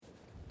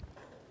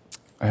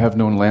I have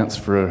known Lance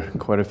for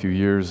quite a few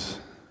years,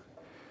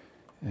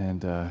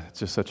 and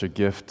it's just such a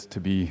gift to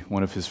be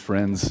one of his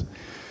friends.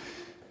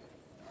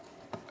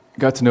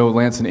 Got to know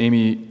Lance and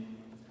Amy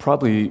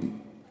probably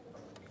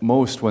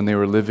most when they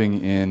were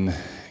living in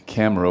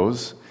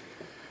Camrose.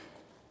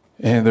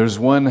 And there's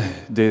one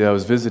day that I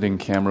was visiting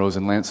Camrose,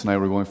 and Lance and I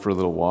were going for a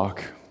little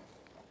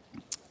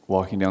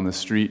walking down the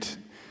street,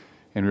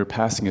 and we were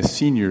passing a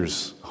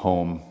senior's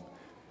home.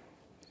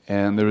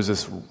 And there was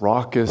this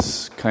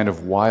raucous, kind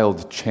of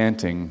wild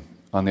chanting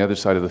on the other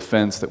side of the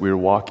fence that we were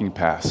walking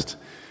past.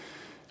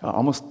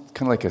 Almost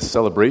kind of like a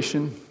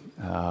celebration.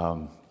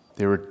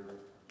 They were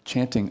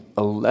chanting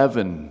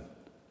 11,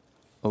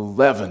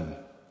 11,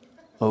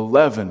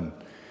 11.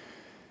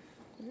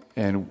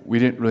 And we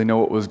didn't really know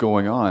what was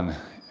going on.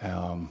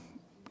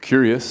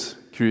 Curious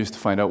to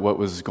find out what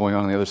was going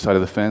on the other side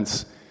of the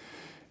fence.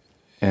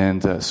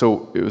 And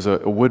so it was a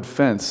wood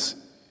fence,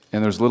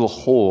 and there's a little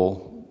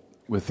hole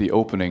with the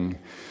opening.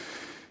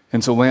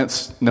 And so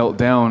Lance knelt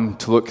down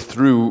to look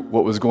through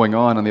what was going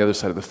on the other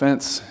side of the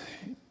fence.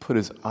 He put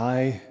his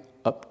eye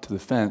up to the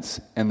fence,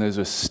 and there's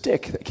a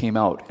stick that came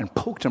out and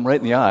poked him right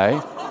in the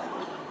eye.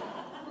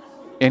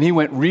 And he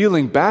went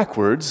reeling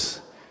backwards,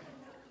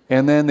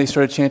 and then they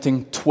started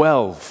chanting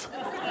 12,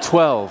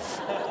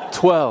 12,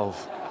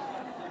 12.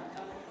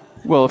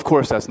 Well, of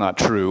course that's not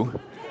true,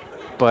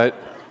 but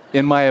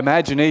in my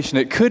imagination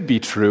it could be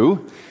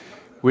true,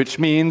 which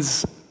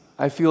means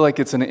I feel like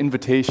it's an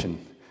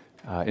invitation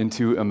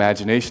into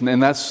imagination,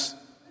 and that's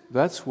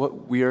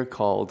what we are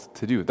called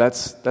to do.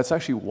 That's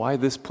actually why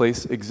this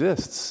place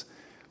exists,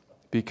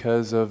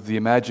 because of the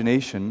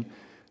imagination,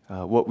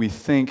 what we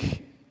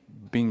think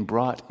being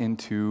brought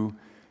into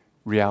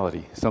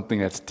reality, something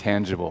that's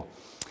tangible.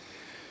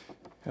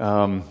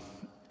 The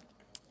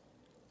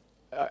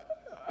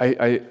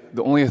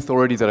only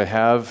authority that I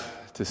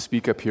have to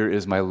speak up here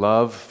is my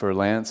love for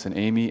Lance and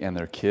Amy and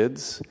their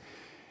kids,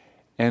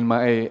 and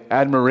my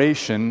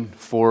admiration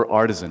for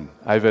Artisan.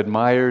 I've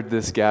admired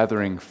this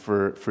gathering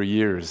for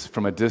years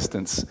from a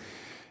distance,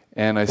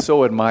 and I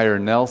so admire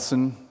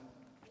Nelson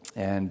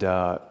and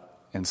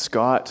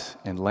Scott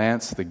and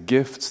Lance, the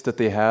gifts that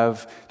they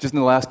have. Just in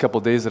the last couple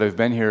of days that I've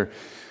been here,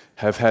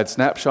 have had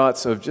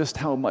snapshots of just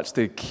how much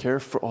they care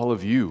for all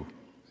of you.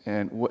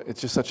 And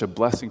it's just such a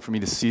blessing for me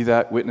to see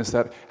that, witness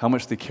that, how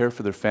much they care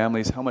for their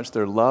families, how much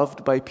they're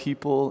loved by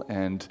people.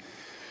 And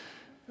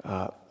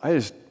I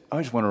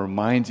just want to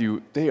remind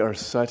you, they are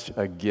such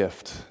a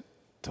gift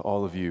to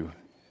all of you,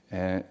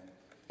 and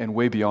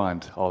way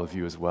beyond all of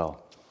you as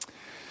well.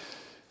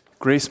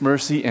 Grace,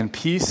 mercy, and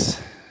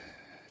peace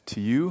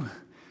to you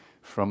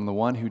from the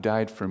one who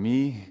died for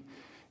me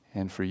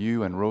and for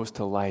you and rose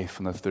to life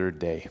on the third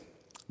day,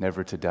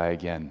 never to die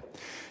again.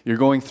 You're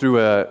going through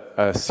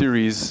a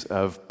series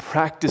of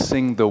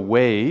practicing the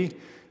ways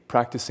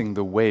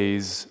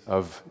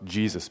of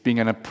Jesus, being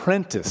an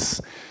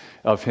apprentice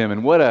of him.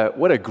 And what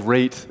a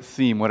great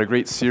theme, what a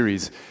great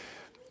series.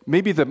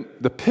 Maybe the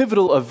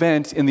pivotal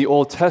event in the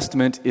Old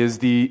Testament is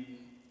the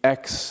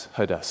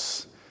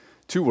Exodus.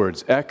 2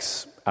 words,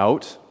 ex,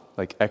 out,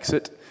 like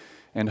exit,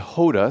 and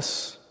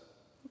hodos,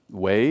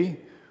 way,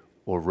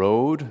 or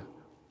road,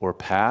 or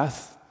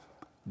path,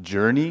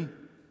 journey,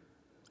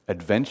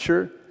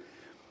 adventure.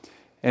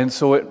 And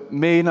so it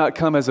may not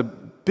come as a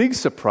big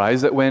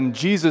surprise that when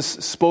Jesus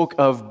spoke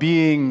of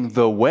being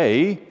the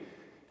way,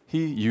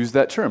 he used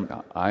that term.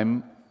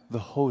 I'm the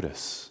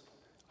hodos.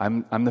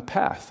 I'm the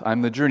path.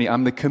 I'm the journey.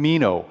 I'm the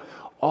Camino.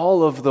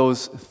 All of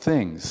those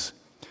things.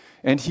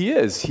 And he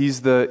is.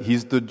 He's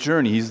the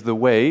journey. He's the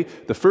way.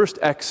 The first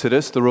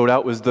Exodus, the road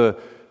out, was the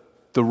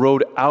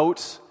road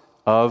out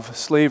of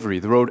slavery,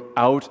 the road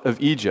out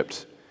of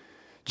Egypt.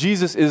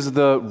 Jesus is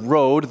the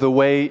road, the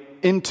way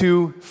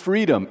into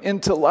freedom,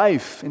 into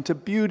life, into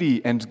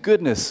beauty and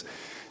goodness.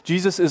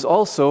 Jesus is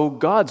also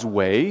God's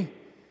way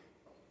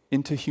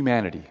into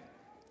humanity.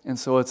 And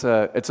so it's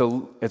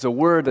a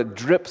word that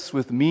drips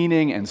with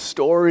meaning and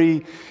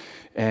story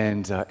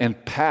and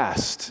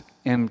past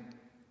and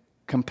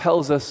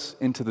compels us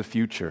into the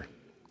future.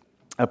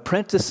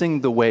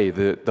 Apprenticing the way,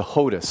 the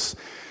hodos,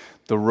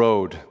 the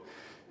road.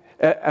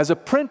 As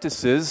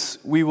apprentices,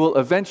 we will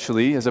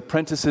eventually, as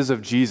apprentices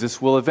of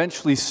Jesus, will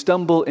eventually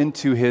stumble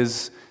into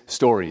his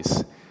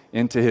stories,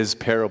 into his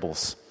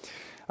parables.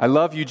 I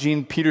love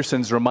Eugene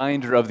Peterson's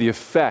reminder of the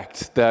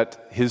effect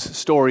that his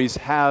stories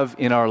have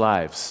in our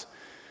lives.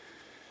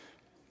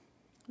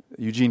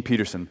 Eugene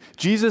Peterson.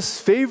 Jesus'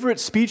 favorite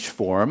speech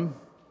form,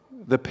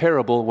 the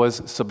parable,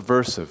 was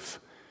subversive.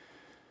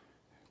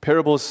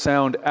 Parables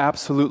sound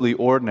absolutely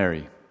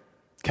ordinary.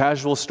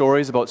 Casual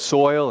stories about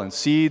soil and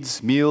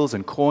seeds, meals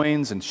and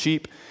coins and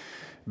sheep,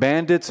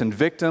 bandits and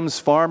victims,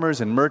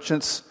 farmers and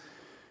merchants,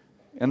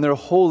 and they're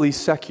wholly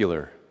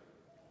secular.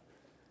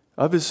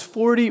 Of his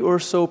 40 or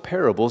so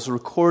parables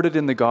recorded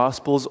in the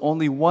Gospels,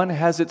 only one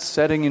has its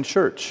setting in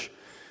church,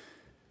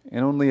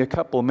 and only a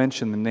couple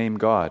mention the name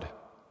God.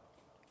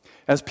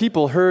 As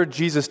people heard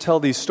Jesus tell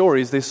these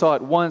stories, they saw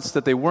at once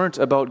that they weren't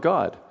about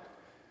God.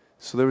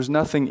 So there was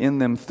nothing in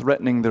them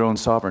threatening their own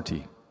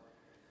sovereignty.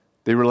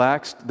 They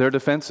relaxed their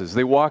defenses.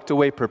 They walked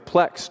away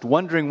perplexed,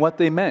 wondering what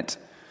they meant.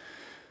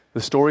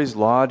 The stories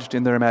lodged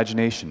in their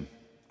imagination.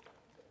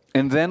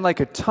 And then, like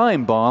a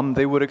time bomb,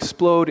 they would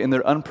explode in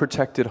their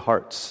unprotected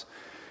hearts.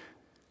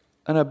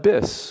 An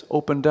abyss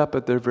opened up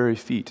at their very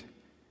feet.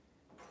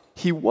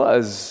 He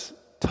was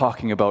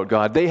talking about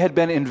God. They had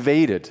been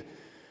invaded.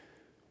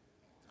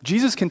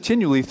 Jesus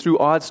continually threw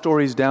odd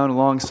stories down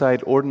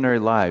alongside ordinary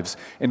lives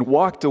and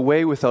walked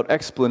away without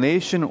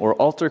explanation or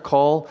altar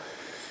call.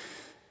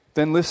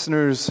 Then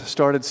listeners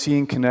started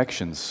seeing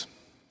connections.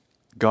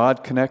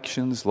 God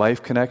connections,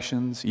 life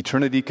connections,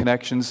 eternity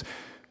connections.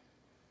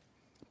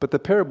 But the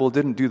parable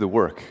didn't do the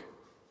work.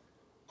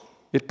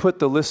 It put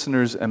the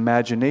listener's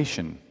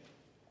imagination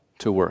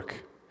to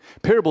work.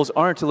 Parables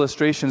aren't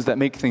illustrations that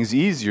make things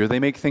easier. They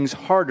make things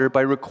harder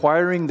by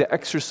requiring the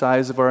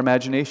exercise of our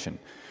imagination,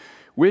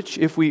 which,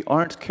 if we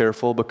aren't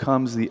careful,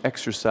 becomes the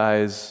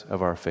exercise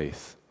of our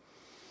faith.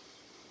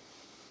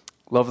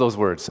 Love those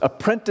words.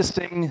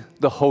 Apprenticing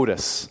the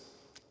Hodos,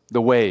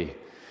 the way,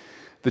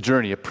 the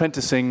journey,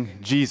 apprenticing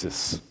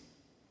Jesus.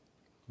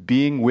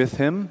 Being with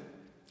Him,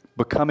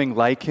 becoming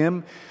like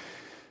Him,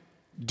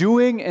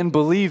 doing and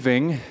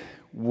believing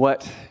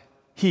what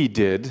He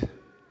did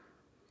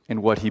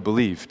and what He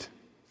believed.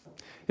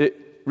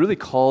 It really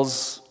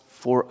calls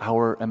for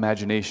our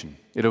imagination.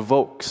 It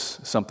evokes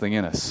something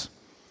in us.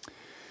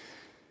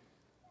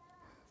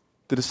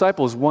 The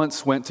disciples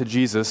once went to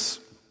Jesus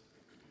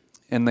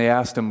and they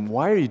asked Him,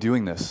 "Why are you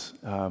doing this?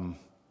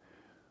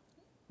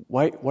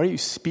 Why are you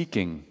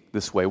speaking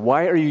this way?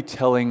 Why are you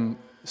telling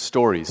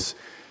stories?"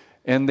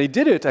 And they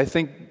did it, I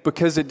think,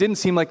 because it didn't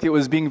seem like it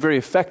was being very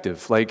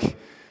effective. Like,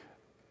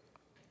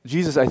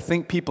 Jesus, I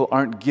think people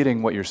aren't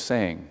getting what you're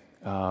saying.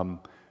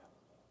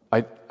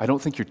 I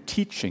don't think you're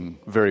teaching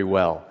very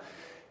well.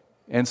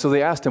 And so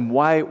they asked Him,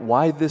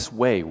 why this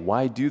way?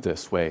 Why do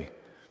this way?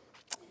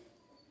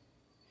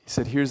 He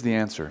said, here's the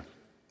answer.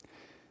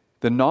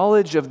 The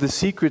knowledge of the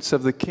secrets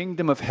of the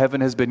kingdom of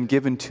heaven has been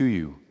given to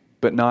you,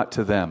 but not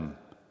to them.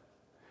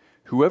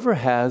 Whoever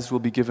has will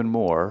be given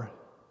more,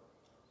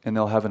 and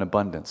they'll have an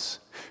abundance.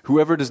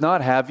 Whoever does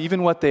not have,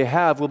 even what they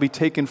have will be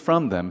taken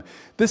from them.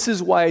 This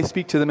is why I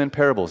speak to them in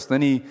parables.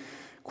 Then he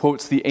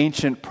quotes the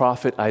ancient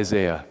prophet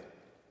Isaiah.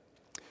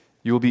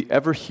 You will be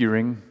ever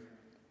hearing,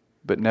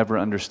 but never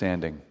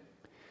understanding.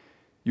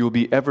 You will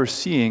be ever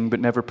seeing,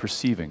 but never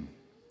perceiving.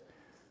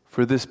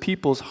 For this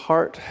people's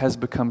heart has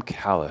become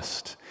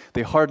calloused.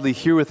 They hardly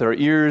hear with their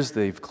ears,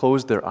 they've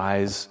closed their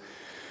eyes.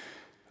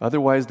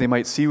 Otherwise they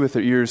might see with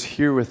their ears,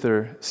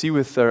 see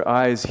with their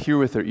eyes, hear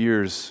with their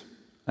ears,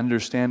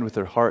 understand with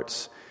their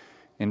hearts,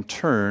 and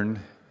turn,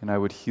 and I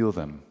would heal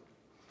them.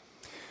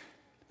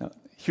 Now,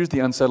 here's the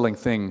unsettling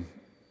thing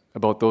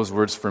about those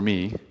words for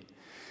me.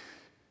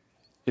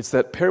 It's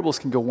that parables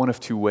can go one of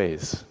two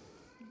ways.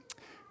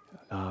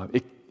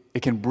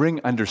 It can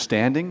bring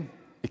understanding,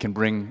 it can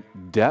bring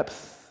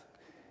depth,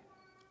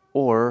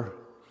 or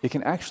it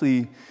can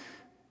actually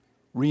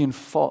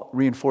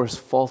reinforce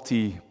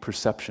faulty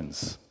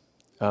perceptions.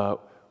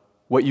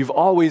 What you've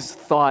always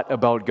thought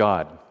about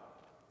God.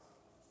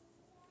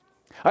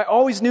 I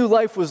always knew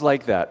life was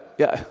like that.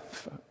 Yeah,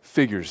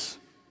 figures.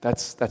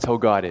 That's how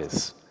God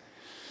is.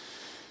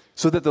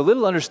 So that the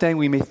little understanding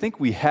we may think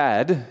we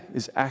had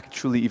is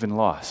actually even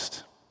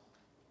lost.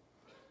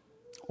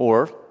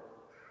 Or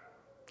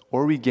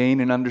we gain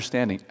an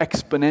understanding,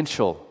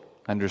 exponential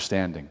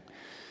understanding.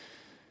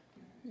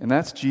 And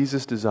that's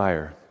Jesus'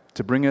 desire,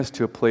 to bring us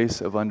to a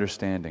place of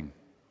understanding.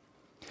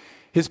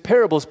 His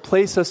parables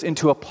place us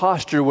into a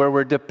posture where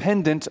we're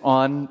dependent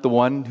on the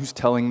one who's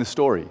telling the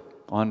story,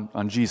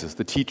 on Jesus,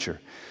 the teacher.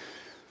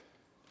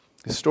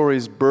 His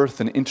stories birth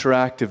an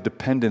interactive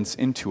dependence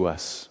into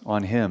us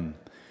on Him.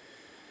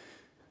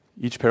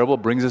 Each parable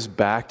brings us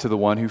back to the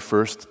one who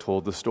first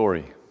told the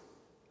story,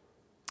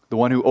 the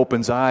one who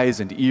opens eyes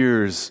and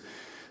ears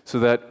so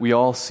that we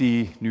all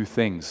see new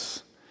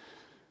things,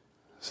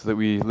 so that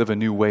we live a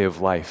new way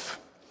of life.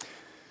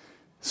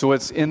 So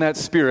it's in that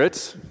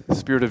spirit, the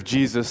spirit of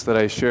Jesus, that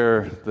I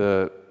share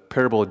the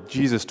parable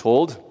Jesus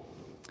told.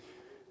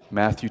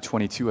 Matthew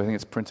 22, I think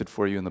it's printed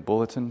for you in the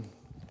bulletin.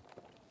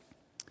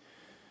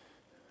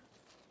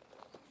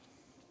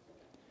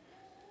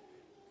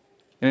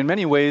 And in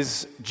many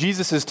ways,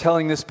 Jesus is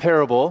telling this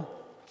parable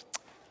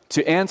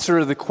to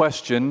answer the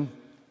question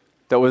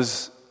that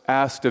was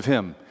asked of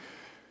Him.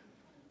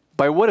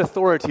 By what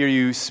authority are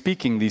you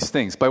speaking these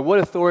things? By what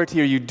authority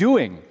are you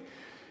doing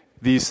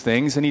these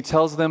things? And He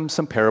tells them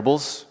some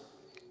parables,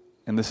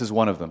 and this is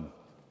one of them.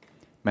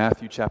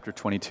 Matthew chapter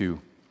 22.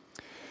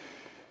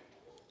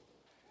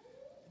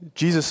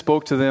 Jesus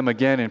spoke to them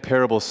again in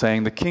parables,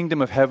 saying, "The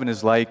kingdom of heaven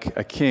is like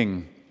a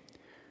king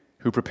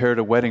who prepared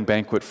a wedding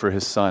banquet for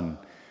his son.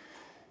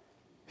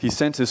 He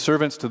sent his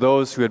servants to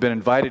those who had been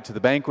invited to the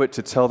banquet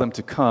to tell them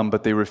to come,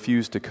 but they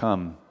refused to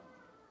come.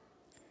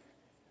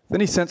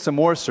 Then he sent some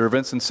more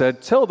servants and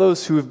said, 'Tell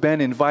those who have been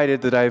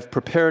invited that I have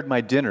prepared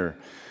my dinner.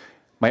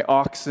 My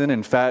oxen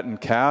and fattened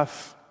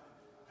calf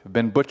have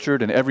been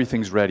butchered and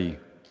everything's ready.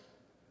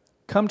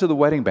 Come to the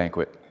wedding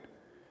banquet.'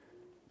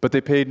 But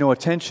they paid no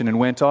attention and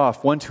went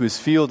off, one to his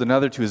field,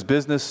 another to his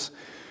business.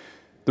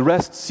 The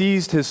rest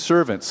seized his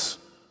servants,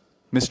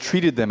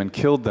 mistreated them, and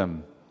killed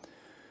them.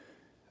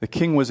 The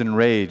king was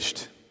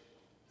enraged.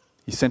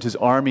 He sent his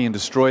army and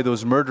destroyed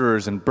those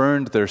murderers and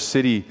burned their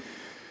city.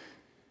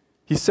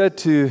 He said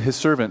to his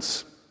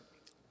servants,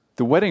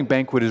 "The wedding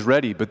banquet is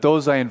ready, but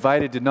those I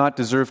invited did not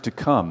deserve to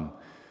come.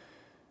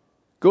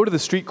 Go to the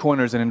street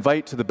corners and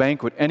invite to the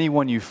banquet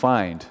anyone you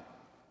find."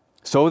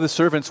 So the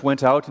servants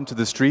went out into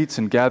the streets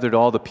and gathered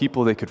all the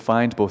people they could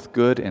find, both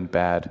good and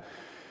bad.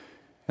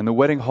 And the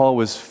wedding hall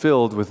was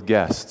filled with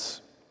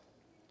guests.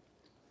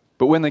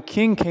 But when the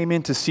king came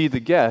in to see the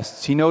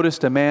guests, he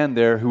noticed a man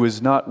there who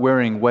was not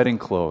wearing wedding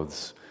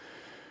clothes.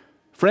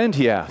 "Friend,"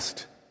 he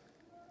asked,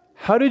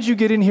 "how did you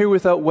get in here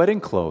without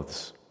wedding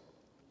clothes?"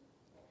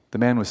 The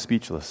man was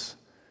speechless.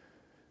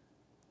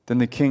 Then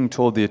the king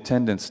told the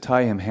attendants,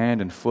 "Tie him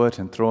hand and foot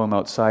and throw him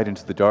outside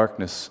into the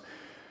darkness,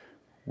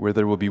 where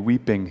there will be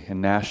weeping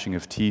and gnashing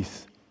of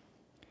teeth.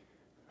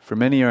 For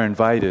many are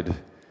invited,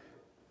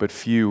 but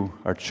few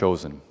are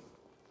chosen."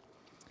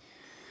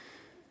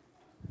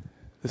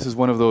 This is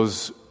one of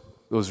those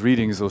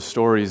readings, those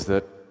stories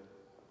that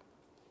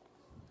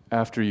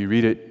after you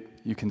read it,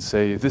 you can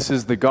say, "This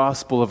is the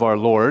gospel of our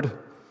Lord."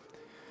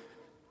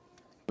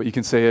 But you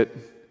can say it,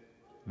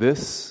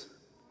 this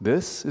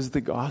is the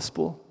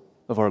gospel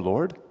of our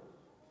Lord?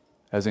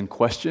 As in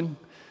question.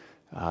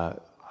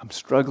 I'm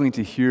struggling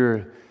to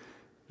hear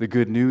the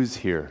good news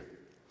here.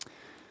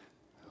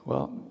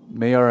 Well,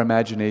 may our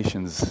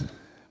imaginations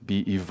be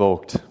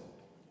evoked.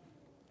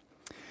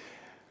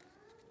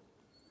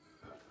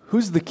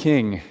 Who's the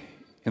king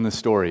in the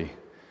story?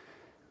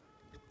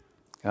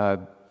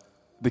 The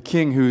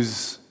king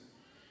who's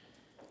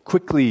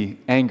quickly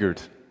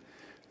angered.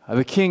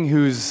 The king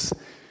who's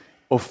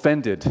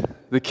offended.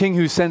 The king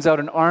who sends out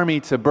an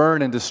army to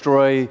burn and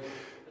destroy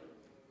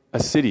a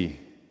city.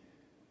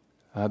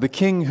 The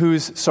king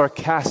who's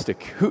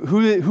sarcastic.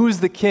 Who's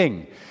the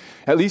king?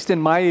 At least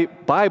in my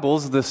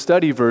Bibles, the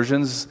study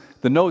versions,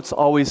 the notes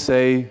always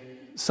say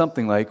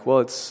something like, well,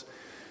 it's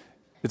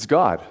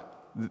God.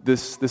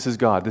 This is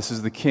God. This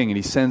is the king. And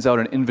he sends out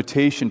an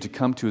invitation to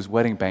come to his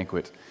wedding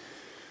banquet.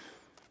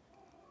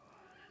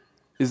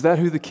 Is that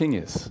who the king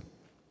is?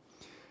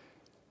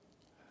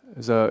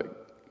 There's a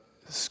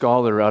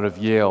scholar out of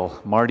Yale,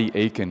 Marty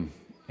Aiken,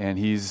 and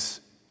he's,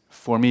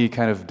 for me,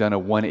 kind of done a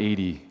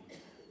 180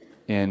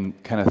 in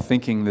kind of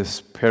thinking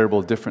this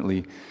parable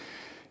differently.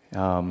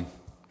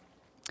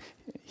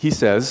 He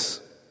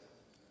says,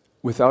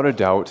 without a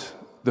doubt,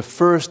 the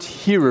first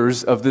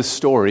hearers of this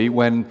story,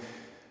 when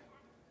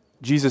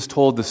Jesus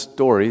told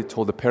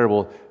the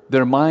parable,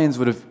 their minds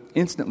would have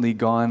instantly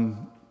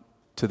gone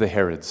to the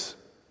Herods.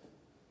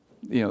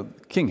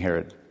 King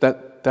Herod.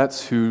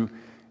 That's who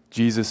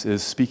Jesus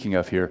is speaking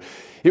of here.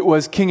 It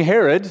was King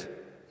Herod,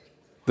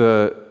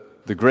 the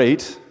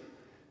Great,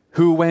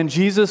 who, when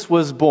Jesus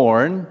was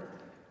born,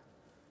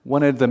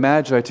 wanted the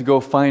Magi to go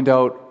find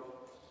out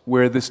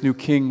where this new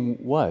king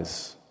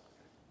was.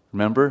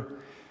 Remember?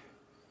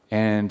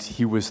 And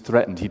he was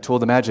threatened. He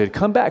told the Magi,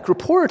 "Come back,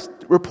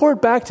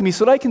 report back to me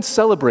so that I can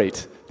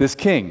celebrate this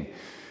king."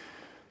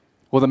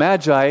 Well, the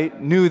Magi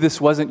knew this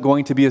wasn't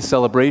going to be a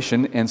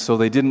celebration, and so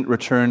they didn't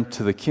return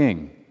to the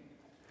king.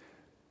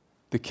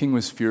 The king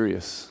was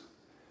furious.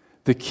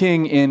 The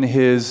king, in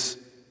his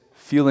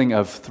feeling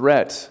of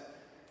threat,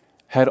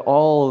 had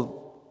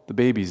all the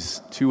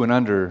babies 2 and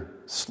under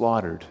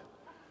slaughtered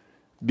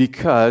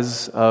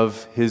because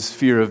of his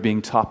fear of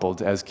being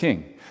toppled as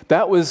king.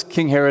 That was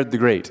King Herod the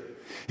Great.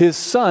 His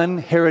son,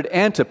 Herod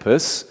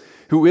Antipas,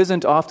 who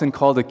isn't often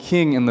called a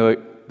king in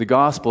the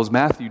Gospels,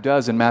 Matthew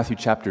does in Matthew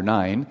chapter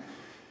 9,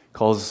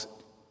 calls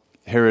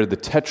Herod the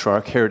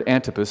Tetrarch, Herod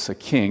Antipas, a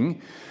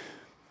king.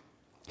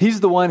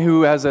 He's the one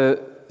who, as a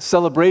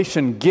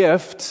celebration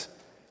gift,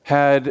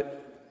 had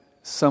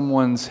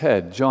someone's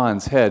head,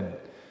 John's head,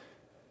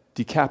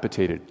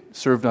 decapitated,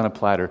 served on a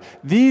platter.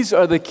 These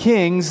are the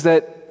kings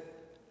that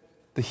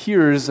the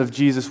hearers of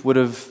Jesus would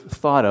have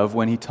thought of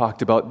when he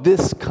talked about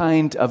this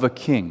kind of a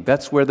king.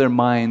 That's where their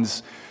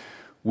minds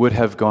would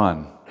have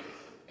gone.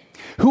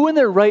 Who in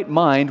their right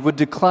mind would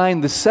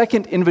decline the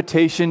second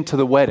invitation to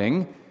the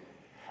wedding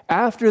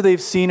after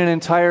they've seen an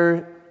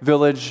entire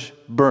village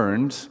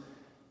burned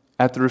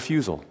at the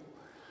refusal?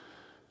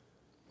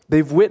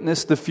 They've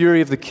witnessed the fury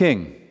of the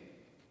king.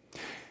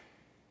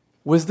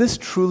 Was this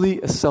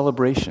truly a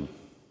celebration?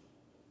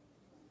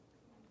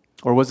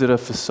 Or was it a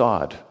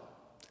facade,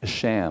 a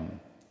sham,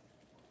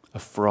 a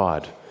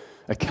fraud,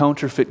 a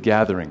counterfeit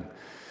gathering?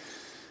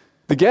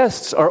 The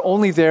guests are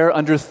only there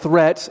under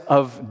threat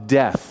of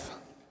death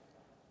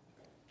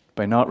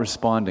by not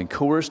responding,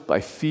 coerced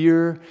by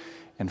fear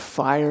and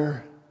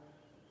fire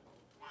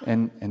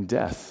and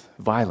death,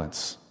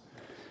 violence.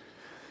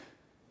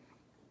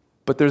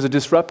 But there's a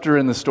disruptor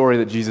in the story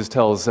that Jesus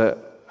tells,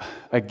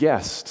 a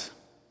guest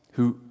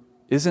who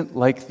isn't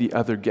like the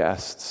other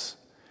guests.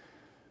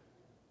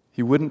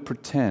 He wouldn't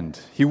pretend.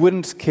 He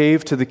wouldn't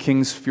cave to the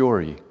king's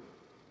fury.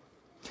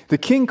 The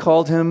king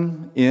called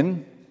him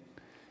in,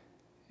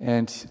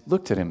 and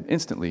looked at him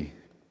instantly.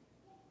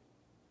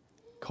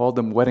 Called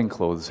them wedding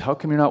clothes. How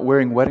come you're not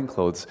wearing wedding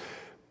clothes?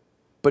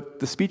 But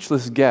the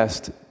speechless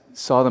guest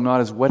saw them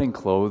not as wedding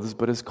clothes,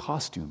 but as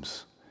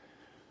costumes.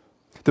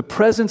 The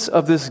presence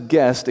of this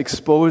guest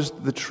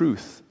exposed the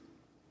truth,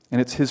 and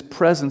it's his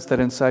presence that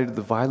incited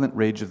the violent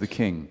rage of the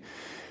king.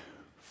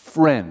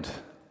 Friend,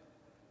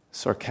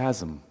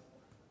 sarcasm.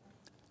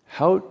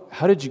 How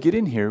did you get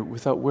in here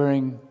without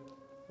wearing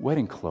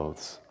wedding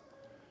clothes?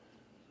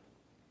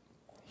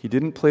 He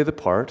didn't play the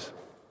part.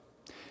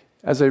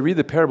 As I read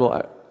the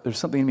parable, there's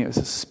something in me that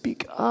says,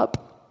 speak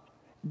up,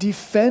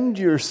 defend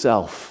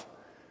yourself.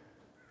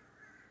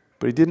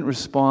 But he didn't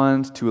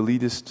respond to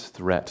elitist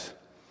threat.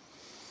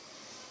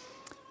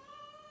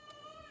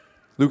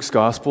 Luke's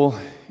gospel,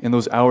 in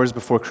those hours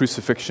before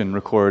crucifixion,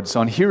 records,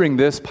 on hearing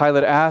this,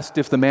 Pilate asked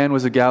if the man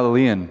was a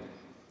Galilean.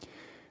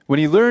 When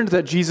he learned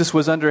that Jesus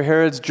was under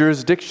Herod's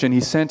jurisdiction,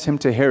 he sent him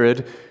to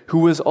Herod, who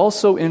was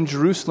also in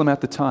Jerusalem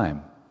at the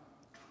time.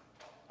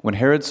 When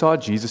Herod saw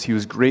Jesus, he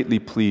was greatly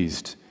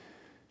pleased,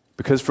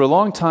 because for a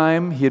long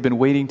time he had been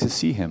waiting to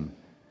see him.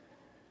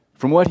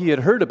 From what he had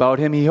heard about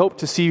him, he hoped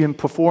to see him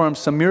perform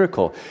some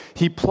miracle.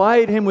 He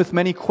plied him with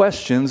many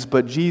questions,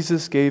 but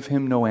Jesus gave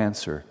him no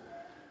answer.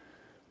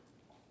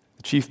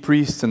 The chief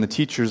priests and the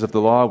teachers of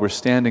the law were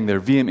standing there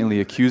vehemently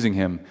accusing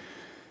him.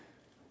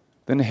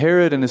 Then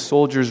Herod and his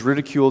soldiers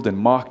ridiculed and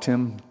mocked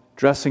him.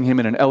 Dressing him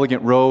in an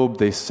elegant robe,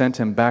 they sent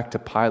him back to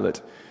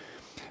Pilate.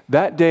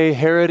 That day,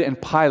 Herod and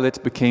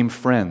Pilate became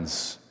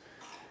friends.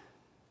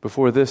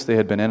 Before this, they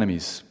had been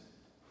enemies.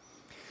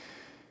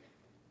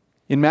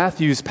 In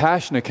Matthew's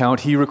Passion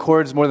account, he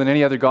records more than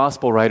any other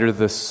gospel writer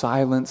the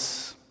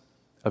silence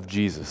of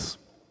Jesus.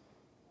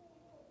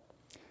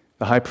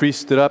 The high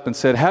priest stood up and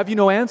said, "Have you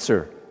no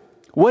answer?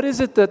 What is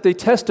it that they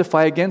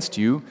testify against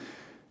you?"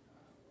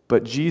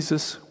 But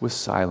Jesus was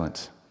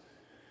silent.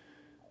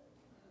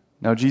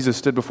 Now Jesus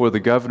stood before the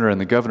governor, and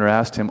the governor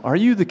asked him, "Are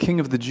you the king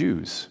of the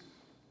Jews?"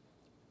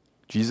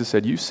 Jesus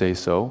said, "You say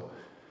so."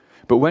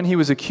 But when he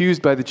was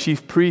accused by the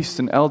chief priests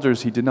and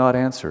elders, he did not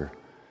answer.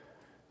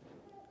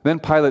 Then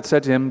Pilate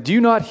said to him, "Do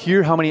you not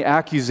hear how many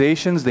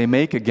accusations they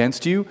make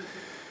against you?"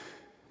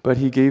 But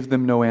he gave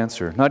them no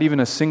answer, not even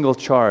a single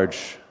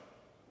charge,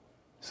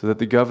 so that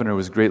the governor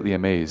was greatly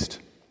amazed.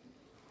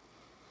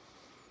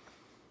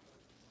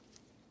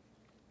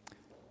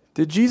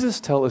 Did Jesus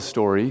tell a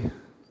story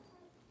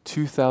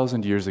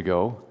 2,000 years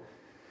ago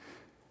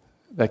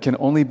that can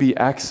only be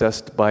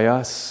accessed by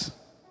us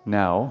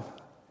now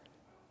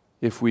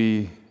if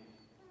we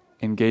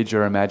engage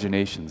our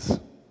imaginations?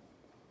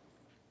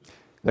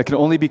 That can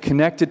only be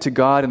connected to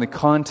God in the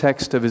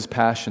context of his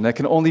passion. That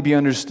can only be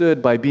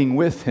understood by being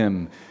with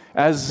him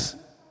as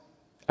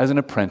an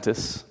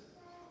apprentice,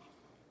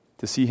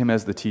 to see him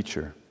as the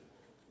teacher.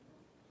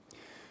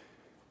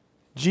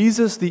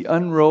 Jesus, the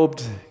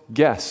unrobed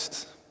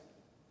guest,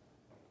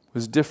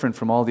 was different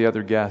from all the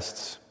other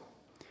guests.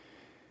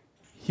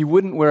 He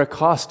wouldn't wear a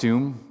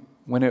costume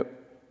when it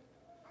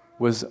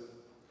was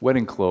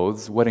wedding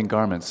clothes, wedding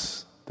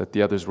garments that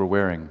the others were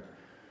wearing.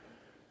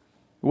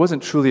 It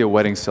wasn't truly a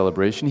wedding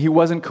celebration. He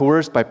wasn't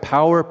coerced by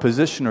power,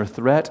 position, or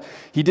threat.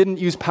 He didn't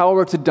use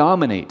power to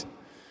dominate.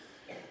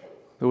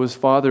 Though his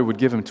Father would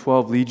give him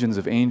 12 legions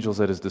of angels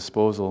at his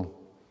disposal,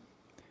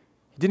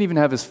 he didn't even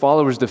have his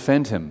followers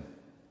defend him,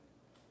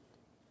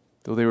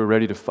 though they were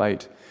ready to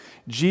fight.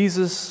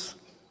 Jesus,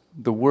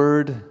 the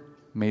Word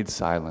made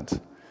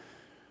silent.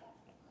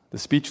 The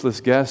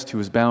speechless guest who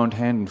was bound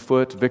hand and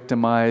foot,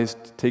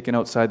 victimized, taken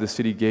outside the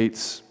city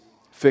gates,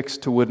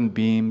 fixed to wooden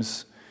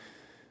beams,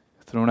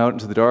 thrown out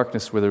into the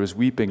darkness where there was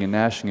weeping and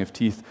gnashing of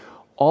teeth,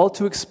 all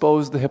to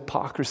expose the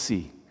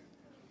hypocrisy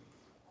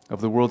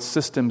of the world's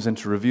systems and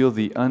to reveal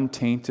the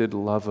untainted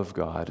love of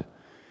God.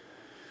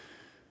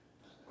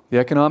 The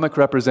economic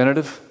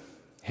representative,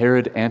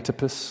 Herod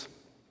Antipas,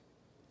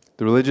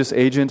 the religious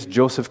agent,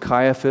 Joseph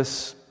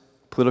Caiaphas,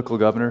 political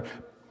governor,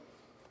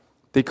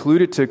 they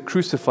colluded to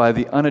crucify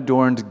the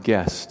unadorned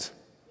guest.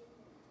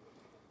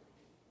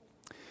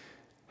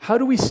 How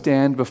do we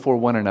stand before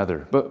one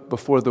another, but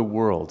before the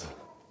world?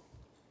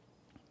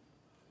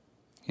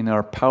 In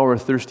our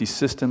power-thirsty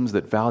systems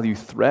that value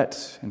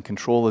threat and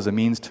control as a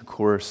means to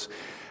coerce,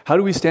 how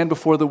do we stand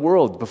before the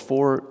world,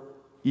 before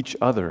each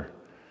other,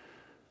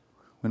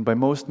 when by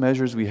most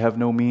measures we have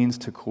no means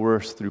to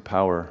coerce through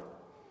power?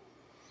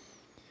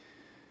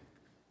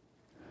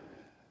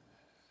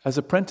 As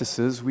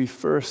apprentices, we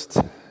first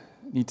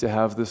need to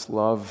have this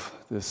love,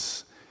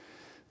 this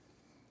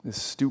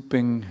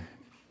stooping,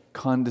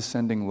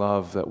 condescending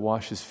love that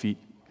washes feet,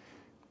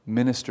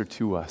 minister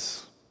to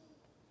us.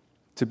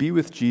 To be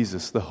with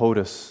Jesus, the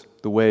Hodos,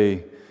 the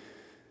way,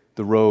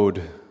 the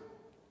road,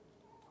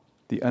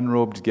 the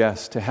unrobed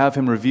guest, to have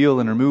him reveal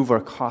and remove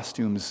our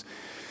costumes.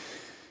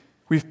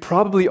 We've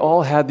probably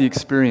all had the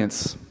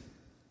experience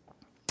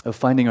of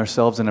finding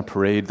ourselves in a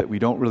parade that we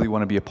don't really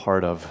want to be a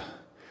part of.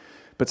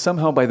 But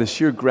somehow by the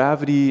sheer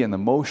gravity and the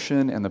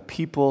motion and the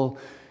people,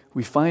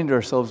 we find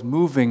ourselves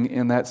moving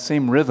in that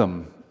same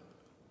rhythm,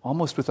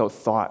 almost without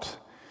thought.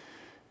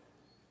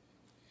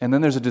 And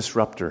then there's a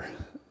disruptor.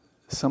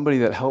 somebody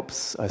that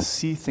helps us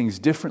see things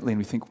differently, and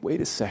we think,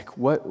 wait a sec,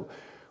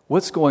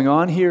 what's going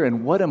on here,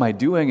 and what am I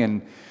doing?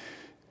 And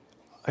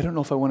I don't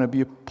know if I want to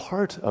be a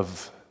part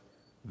of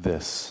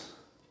this.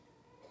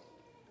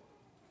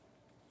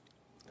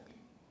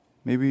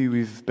 Maybe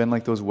we've been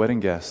like those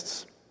wedding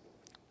guests.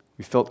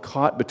 We felt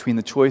caught between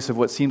the choice of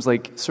what seems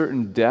like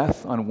certain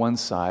death on one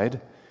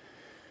side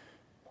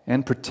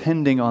and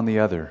pretending on the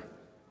other.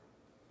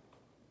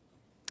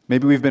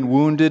 Maybe we've been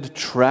wounded,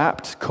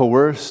 trapped,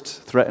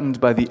 coerced, threatened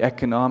by the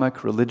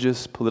economic,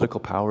 religious, political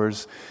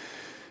powers.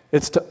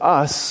 It's to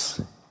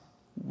us,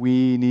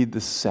 we need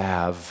the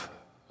salve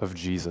of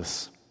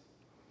Jesus.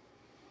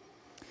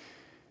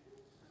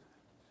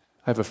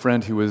 I have a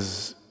friend who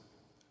was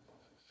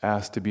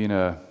asked to be in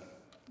a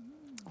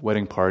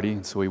wedding party,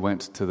 and so he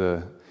went to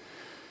the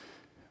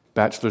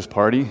bachelor's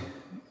party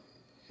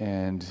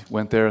and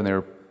went there, and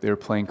they were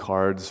playing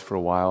cards for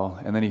a while,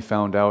 and then he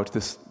found out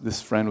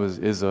this friend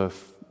is a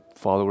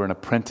follower, an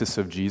apprentice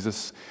of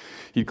Jesus.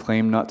 He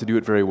claimed not to do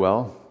it very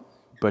well,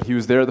 but he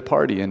was there at the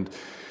party, and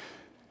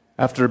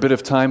after a bit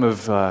of time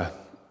of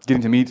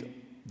getting to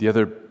meet the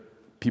other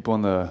people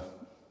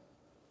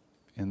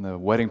in the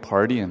wedding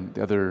party and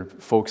the other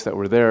folks that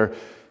were there,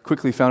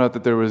 quickly found out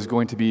that there was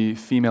going to be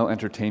female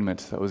entertainment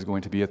that was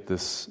going to be at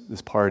this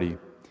party.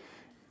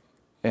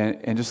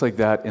 And just like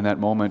that, in that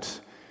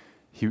moment,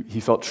 he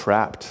felt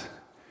trapped.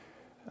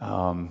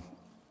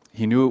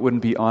 He knew it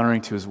wouldn't be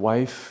honoring to his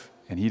wife,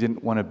 and he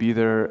didn't want to be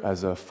there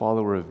as a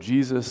follower of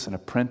Jesus, an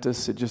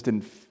apprentice. It just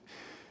didn't.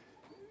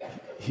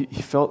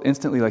 He felt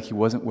instantly like he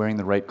wasn't wearing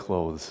the right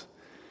clothes.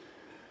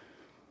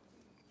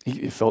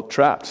 He felt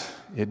trapped.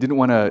 He didn't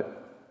want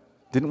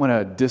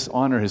to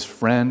dishonor his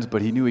friend,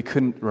 but he knew he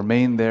couldn't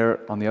remain there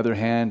on the other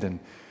hand,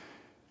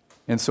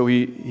 and so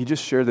he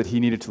just shared that he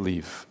needed to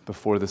leave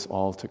before this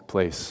all took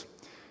place.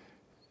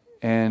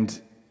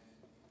 And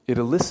it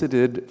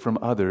elicited from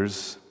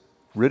others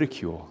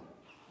ridicule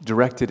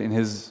directed in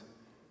his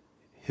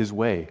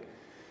way.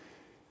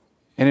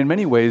 And in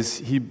many ways,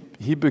 he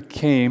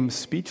became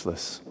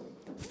speechless.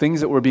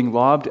 Things that were being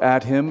lobbed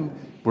at him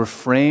were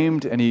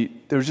framed, and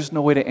there was just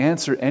no way to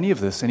answer any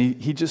of this. And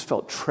he just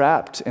felt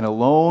trapped and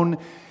alone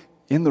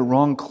in the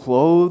wrong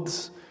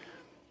clothes.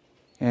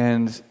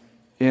 And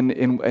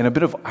in a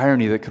bit of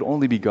irony that could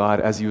only be God,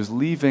 as he was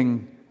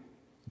leaving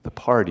the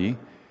party,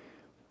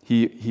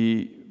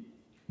 he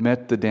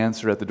met the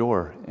dancer at the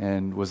door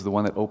and was the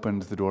one that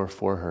opened the door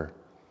for her.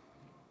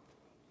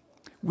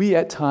 We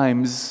at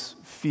times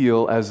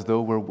feel as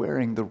though we're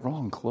wearing the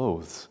wrong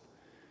clothes.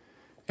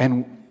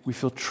 And we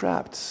feel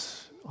trapped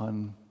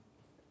on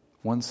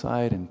one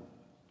side and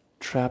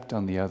trapped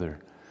on the other.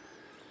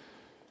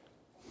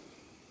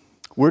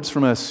 Words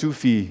from a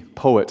Sufi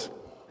poet.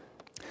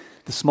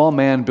 The small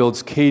man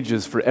builds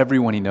cages for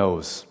everyone he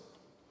knows,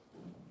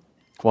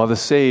 while the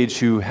sage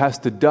who has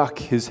to duck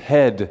his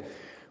head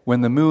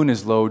when the moon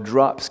is low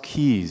drops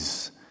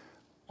keys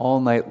all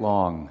night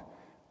long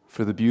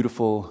for the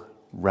beautiful,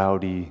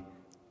 rowdy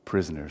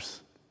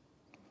prisoners.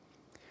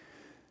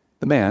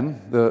 The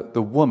man,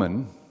 the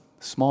woman,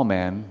 small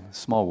man,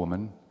 small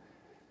woman,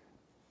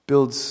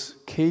 builds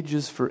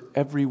cages for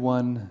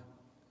everyone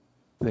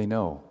they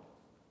know,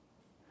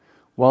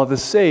 while the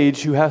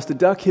sage who has to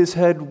duck his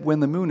head when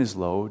the moon is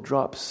low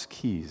drops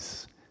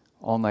keys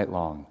all night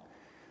long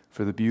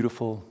for the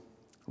beautiful,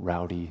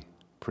 rowdy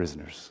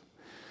prisoners.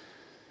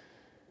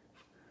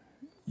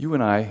 You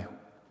and I,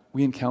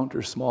 we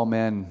encounter small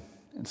men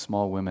and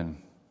small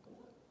women.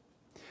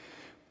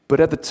 But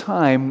at the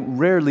time,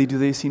 rarely do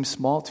they seem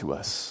small to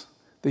us.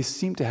 They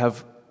seem to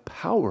have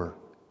power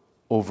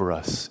over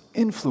us,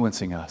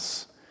 influencing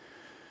us.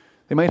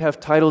 They might have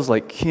titles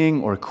like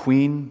king or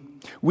queen.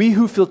 We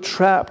who feel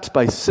trapped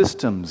by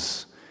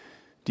systems,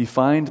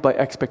 defined by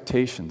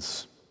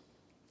expectations,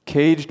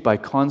 caged by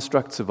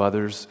constructs of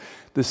others,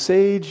 the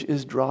sage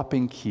is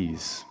dropping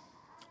keys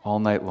all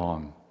night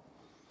long.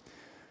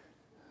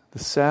 The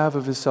salve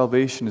of his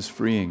salvation is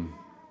freeing.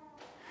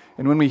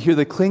 And when we hear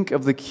the clink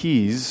of the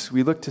keys,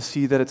 we look to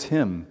see that it's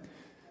him.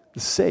 The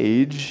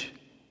sage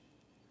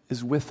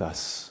is with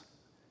us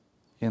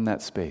in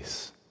that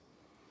space.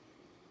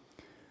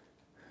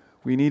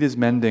 We need his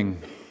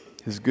mending,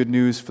 his good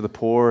news for the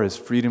poor, his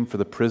freedom for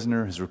the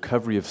prisoner, his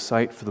recovery of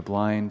sight for the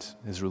blind,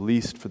 his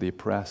release for the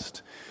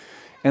oppressed,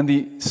 and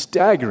the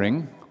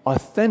staggering,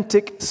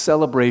 authentic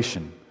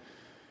celebration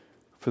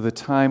for the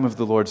time of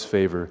the Lord's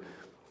favor.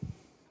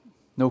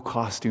 No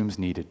costumes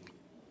needed.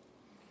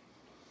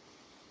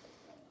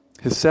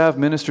 His salve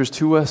ministers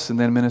to us and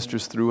then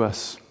ministers through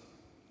us.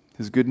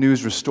 His good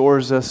news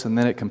restores us and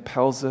then it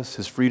compels us.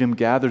 His freedom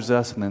gathers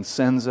us and then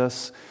sends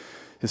us.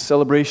 His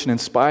celebration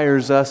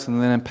inspires us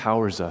and then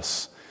empowers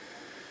us.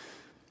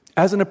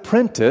 As an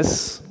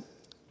apprentice,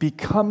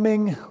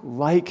 becoming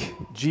like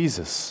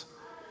Jesus,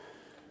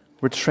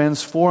 we're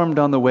transformed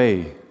on the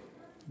way,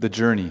 the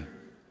journey.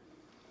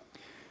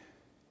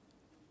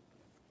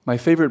 My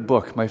favorite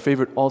book, my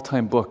favorite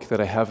all-time book that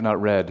I have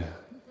not read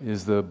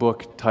is the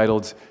book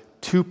titled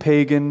Too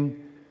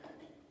Pagan,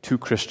 Too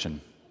Christian.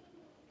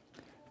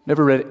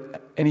 Never read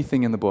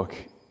anything in the book,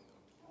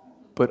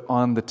 but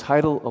on the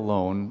title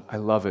alone, I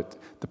love it.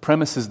 The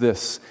premise is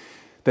this,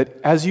 that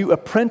as you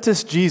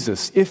apprentice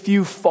Jesus, if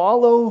you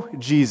follow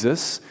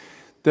Jesus,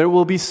 there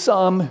will be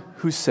some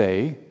who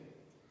say,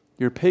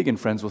 your pagan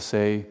friends will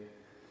say,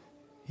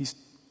 he's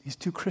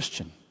too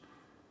Christian.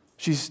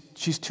 She's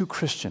too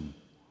Christian.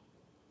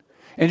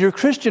 And your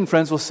Christian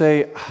friends will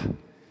say,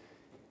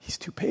 he's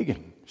too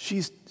pagan.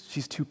 She's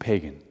too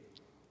pagan.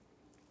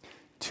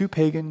 Too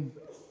pagan,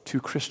 too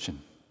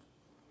Christian.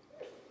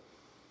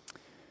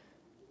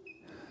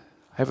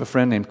 I have a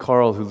friend named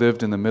Carl who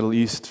lived in the Middle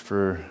East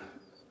for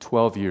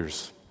 12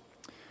 years.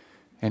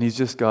 And he's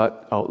just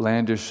got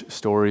outlandish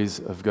stories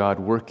of God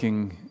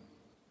working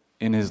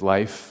in his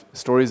life.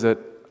 Stories that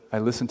I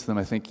listen to them,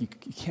 I think, you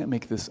can't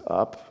make this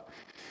up.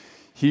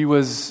 He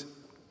was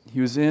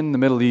in the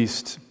Middle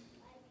East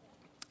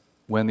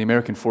when the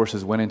American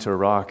forces went into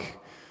Iraq.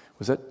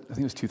 I think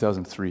it was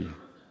 2003,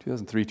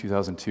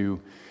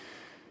 2002.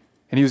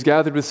 And he was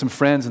gathered with some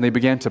friends and they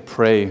began to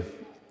pray.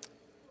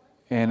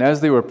 And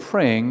as they were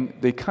praying,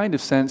 they kind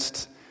of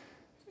sensed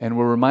and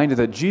were reminded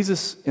that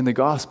Jesus in the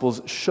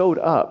Gospels showed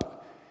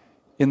up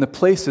in the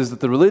places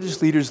that the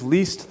religious leaders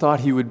least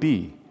thought he would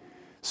be.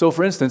 So,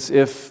 for instance,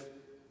 if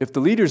the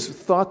leaders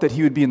thought that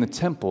he would be in the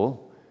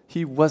temple,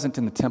 he wasn't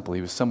in the temple,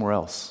 he was somewhere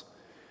else.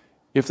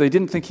 If they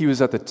didn't think he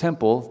was at the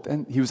temple,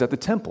 then he was at the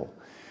temple.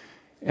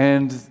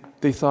 And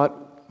they thought,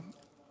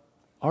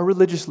 our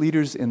religious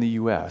leaders in the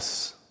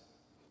U.S.,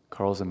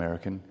 Carl's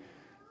American,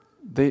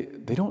 they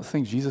don't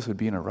think Jesus would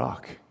be in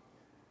Iraq.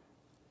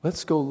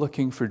 Let's go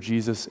looking for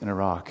Jesus in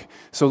Iraq.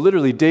 So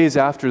literally days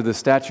after the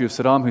statue of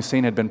Saddam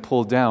Hussein had been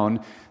pulled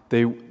down,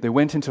 they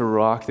went into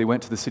Iraq, they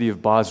went to the city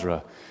of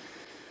Basra.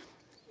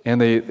 And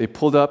they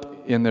pulled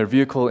up in their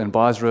vehicle in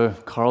Basra.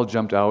 Carl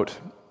jumped out,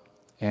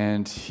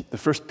 and the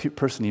first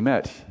person he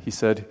met, he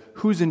said,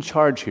 "Who's in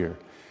charge here?"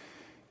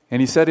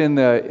 And he said, in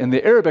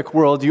the Arabic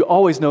world, you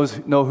always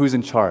know who's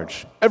in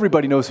charge.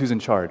 Everybody knows who's in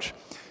charge.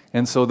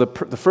 And so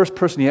the first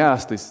person he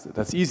asked,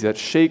 that's easy, that's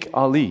Sheikh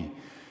Ali.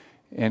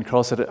 And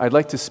Carl said, "I'd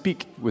like to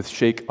speak with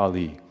Sheikh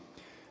Ali."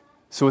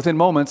 So within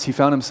moments, he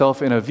found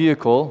himself in a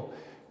vehicle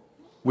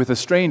with a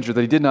stranger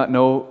that he did not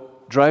know,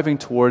 driving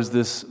towards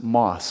this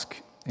mosque.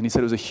 And he said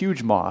it was a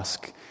huge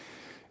mosque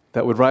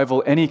that would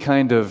rival any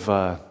kind of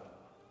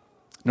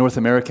North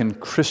American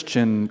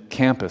Christian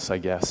campus, I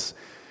guess.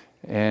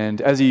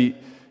 And as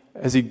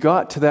he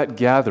got to that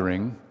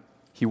gathering,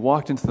 he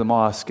walked into the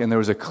mosque, and there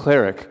was a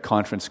cleric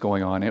conference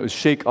going on. It was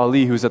Sheikh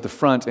Ali who was at the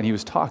front, and he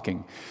was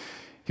talking.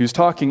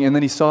 And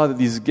then he saw that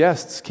these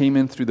guests came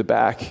in through the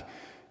back,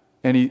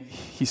 and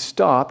he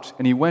stopped,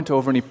 and he went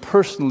over, and he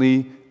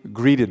personally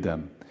greeted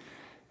them.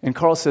 And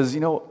Carl says,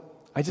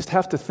 I just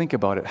have to think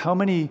about it. How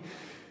many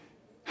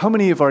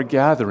of our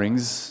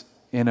gatherings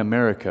in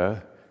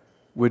America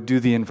would do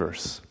the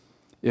inverse?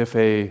 If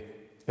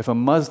a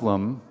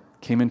Muslim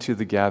came into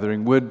the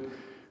gathering, would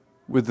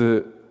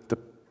the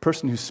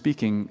person who's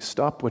speaking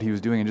stop what he was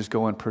doing and just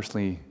go and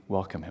personally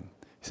welcome him?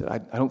 He said,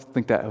 I don't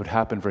think that would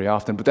happen very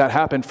often, but that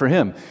happened for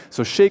him.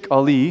 So Sheikh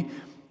Ali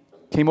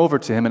came over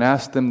to him and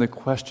asked them the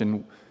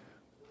question,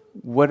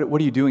 what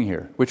are you doing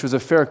here? Which was a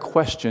fair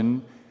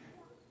question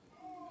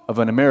of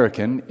an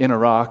American in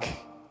Iraq,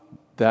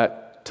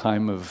 that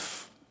time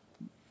of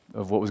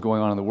what was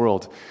going on in the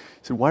world.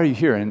 He said, "Why are you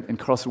here?" And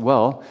Carl said,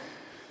 "Well,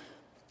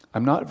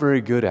 I'm not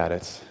very good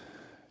at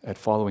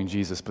following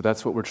Jesus, but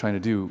that's what we're trying to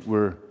do.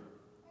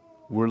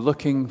 We're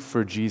looking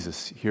for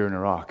Jesus here in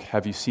Iraq.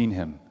 Have you seen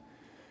him?"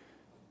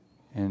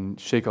 And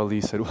Sheikh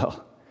Ali said,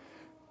 "Well,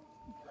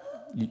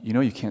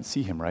 you can't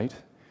see him, right?"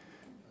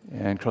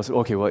 And Carl said,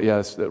 "Okay, well, yeah,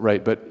 that's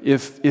right. But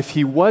if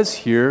he was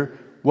here,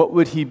 what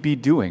would he be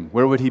doing?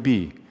 Where would he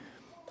be?"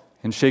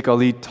 And Sheikh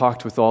Ali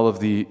talked with all of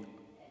the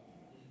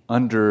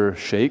under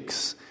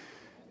sheikhs,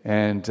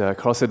 and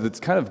Carl said it's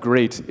kind of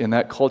great in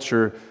that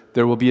culture.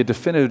 There will be a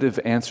definitive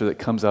answer that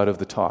comes out of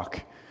the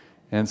talk.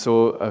 And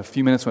so a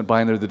few minutes went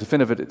by, and the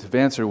definitive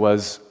answer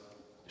was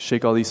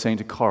Sheikh Ali saying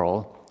to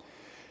Carl,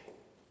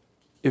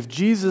 if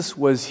Jesus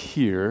was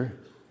here,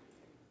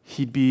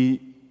 he'd be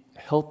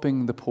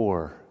helping the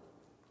poor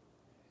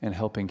and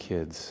helping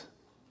kids.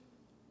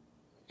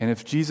 And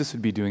if Jesus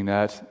would be doing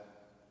that,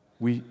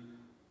 we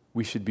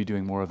should be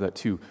doing more of that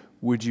too.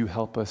 Would you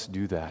help us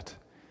do that?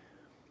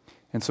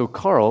 And so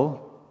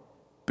Carl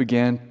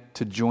began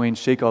to join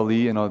Sheikh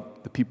Ali and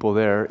the people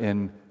there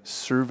in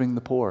serving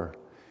the poor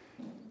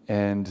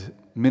and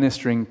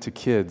ministering to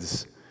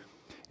kids.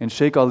 And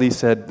Sheikh Ali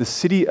said, "The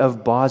city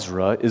of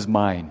Basra is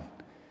mine,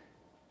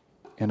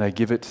 and I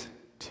give it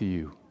to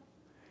you."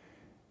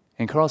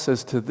 And Carl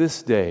says, to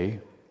this day,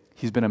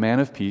 he's been a man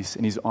of peace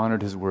and he's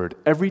honored his word.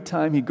 Every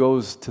time he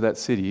goes to that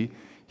city,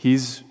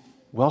 he's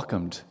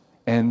welcomed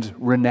and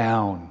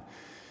renowned.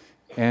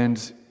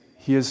 And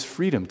he has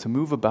freedom to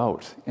move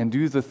about and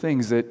do the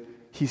things that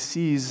he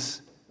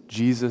sees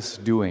Jesus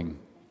doing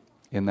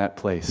in that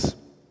place.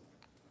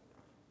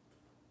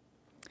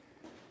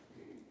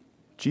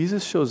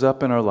 Jesus shows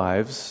up in our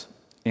lives,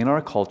 in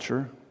our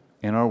culture,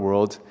 in our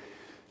world,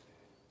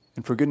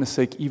 and for goodness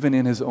sake, even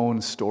in his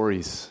own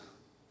stories.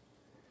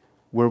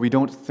 where we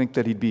don't think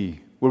that he'd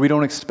be, where we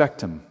don't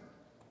expect him.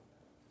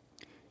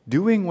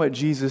 Doing what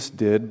Jesus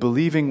did,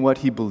 believing what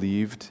he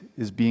believed,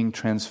 is being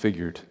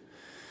transfigured.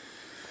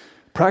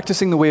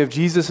 Practicing the way of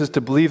Jesus is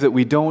to believe that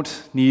we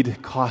don't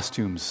need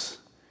costumes.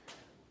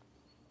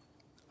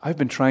 I've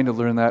been trying to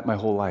learn that my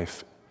whole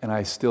life, and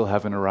I still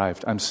haven't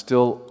arrived. I'm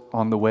still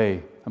on the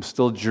way. I'm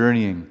still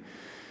journeying.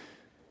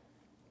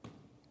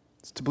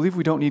 It's to believe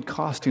we don't need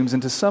costumes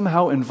and to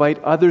somehow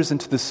invite others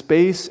into the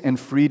space and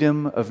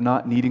freedom of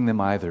not needing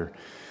them either.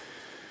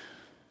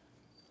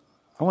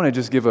 I want to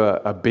just give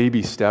a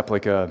baby step,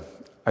 I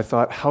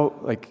thought, I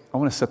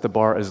want to set the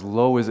bar as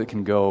low as it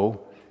can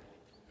go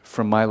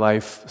from my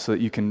life so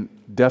that you can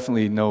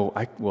definitely know,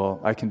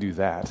 I can do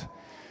that.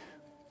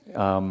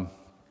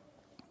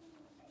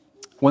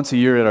 Once a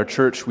year at our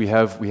church, we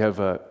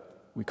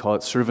call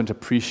it Servant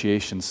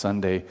Appreciation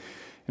Sunday.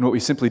 And what we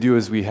simply do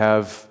is we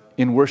have,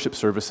 in worship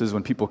services,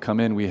 when people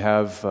come in, we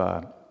have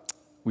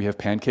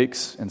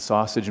pancakes and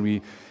sausage, and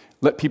we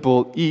let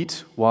people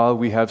eat while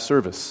we have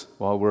service,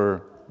 while we're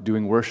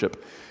doing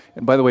worship.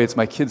 And by the way, it's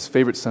my kids'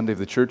 favorite Sunday of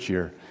the church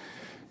year.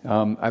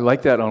 I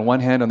like that on one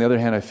hand. On the other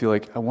hand, I feel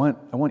like I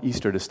want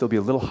Easter to still be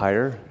a little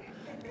higher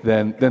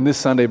than this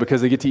Sunday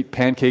because they get to eat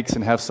pancakes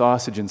and have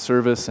sausage in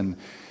service, and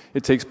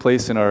it takes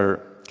place in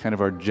our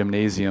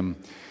gymnasium.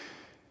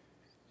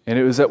 And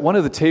it was at one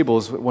of the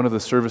tables, one of the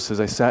services,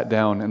 I sat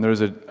down, and there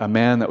was a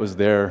man that was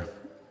there,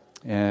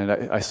 and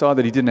I saw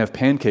that he didn't have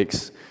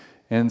pancakes,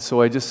 and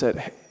so I just said,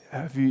 hey,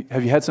 have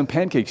you had some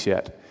pancakes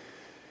yet?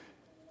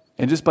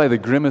 And just by the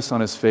grimace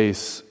on his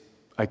face,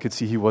 I could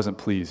see he wasn't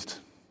pleased.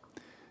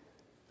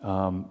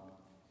 And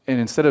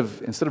instead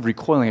of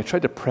recoiling, I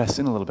tried to press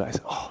in a little bit. I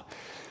said,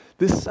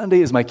 this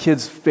Sunday is my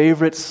kids'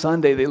 favorite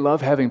Sunday. They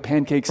love having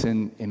pancakes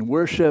in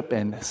worship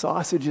and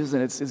sausages,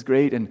 and it's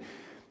great. And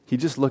he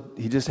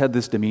just had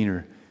this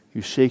demeanor. He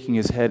was shaking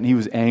his head, and he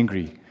was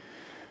angry.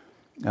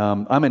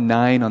 I'm a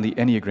 9 on the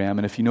Enneagram,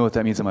 and if you know what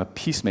that means, I'm a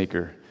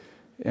peacemaker.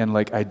 And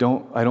I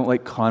don't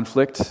like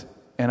conflict,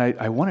 and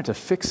I wanted to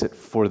fix it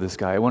for this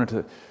guy. I wanted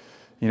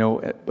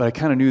to, but I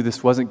kind of knew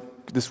this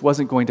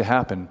wasn't going to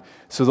happen.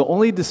 So the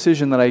only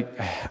decision that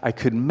I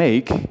could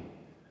make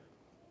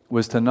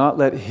was to not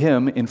let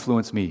him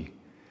influence me.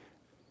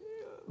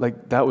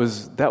 That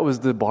was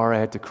the bar I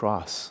had to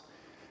cross.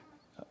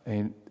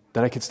 And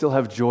that I could still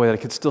have joy, that I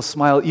could still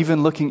smile,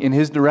 even looking in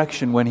his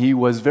direction when he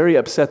was very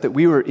upset that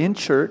we were in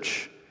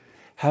church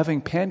having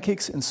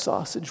pancakes and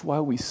sausage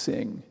while we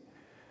sing.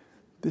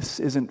 This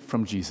isn't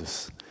from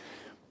Jesus.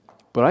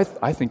 But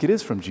I think it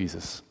is from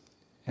Jesus.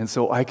 And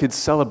so I could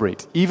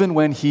celebrate, even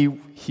when he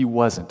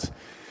wasn't.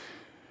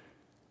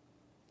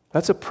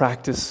 That's a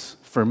practice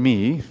for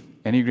me,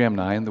 Enneagram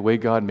 9, the way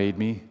God made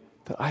me,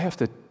 that I have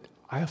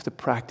to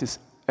practice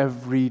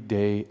every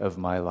day of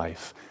my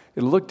life.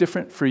 It'll look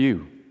different for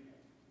you,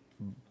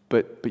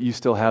 but you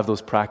still have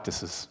those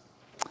practices.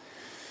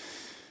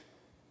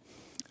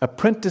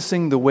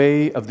 Apprenticing the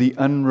way of the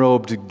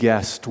unrobed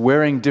guest,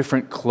 wearing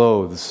different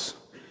clothes,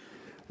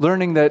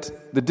 learning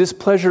that the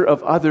displeasure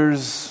of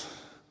others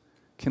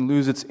can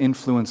lose its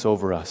influence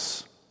over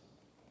us.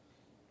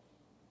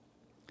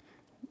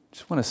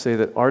 Just want to say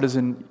that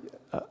Artisan,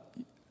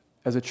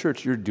 as a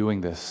church, you're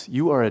doing this.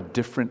 You are a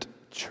different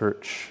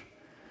church.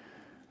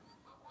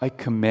 I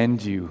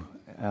commend you.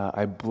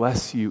 I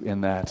bless you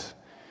in that.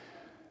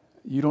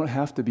 You don't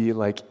have to be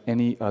like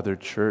any other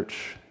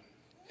church,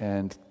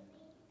 and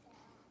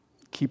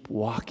keep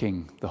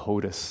walking the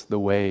Hodis, the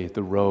way,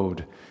 the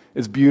road.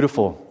 It's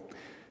beautiful.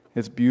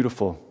 It's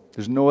beautiful.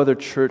 There's no other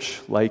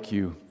church like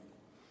you.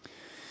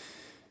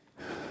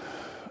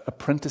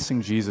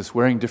 Apprenticing Jesus,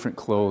 wearing different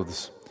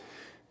clothes.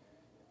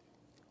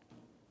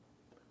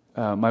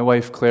 My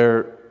wife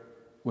Claire,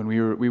 when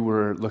we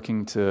were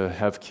looking to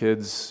have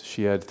kids,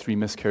 she had 3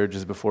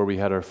 miscarriages before we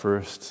had our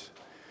first,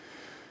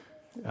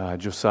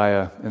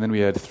 Josiah, and then we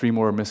had 3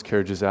 more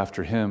miscarriages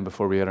after him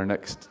before we had our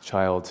next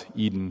child,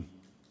 Eden.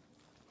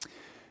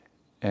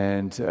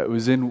 And it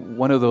was in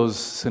one of those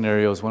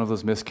scenarios, one of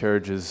those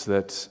miscarriages,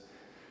 that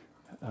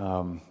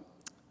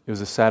it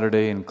was a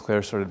Saturday, and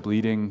Claire started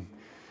bleeding,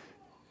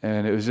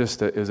 and it was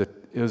just it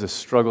was a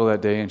struggle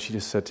that day. And she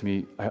just said to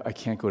me, "I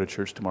can't go to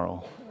church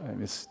tomorrow.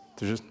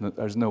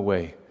 There's no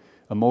way.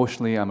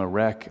 Emotionally, I'm a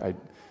wreck. I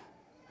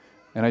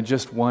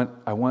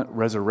want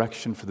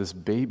resurrection for this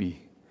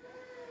baby."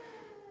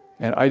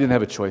 And I didn't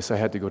have a choice. I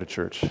had to go to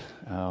church.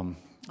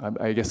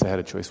 I guess I had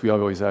a choice. We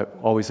always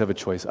have a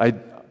choice.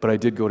 But I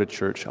did go to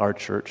church, our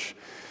church.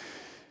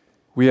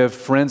 We have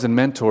friends and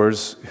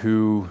mentors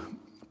who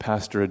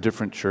pastor a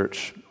different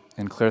church.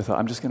 And Claire thought,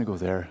 I'm just going to go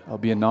there. I'll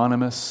be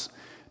anonymous,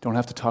 don't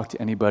have to talk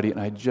to anybody. And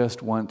I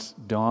just want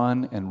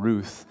Dawn and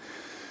Ruth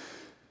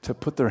to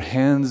put their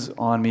hands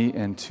on me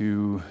and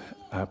to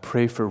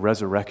pray for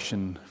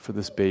resurrection for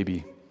this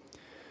baby.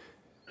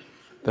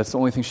 That's the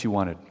only thing she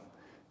wanted.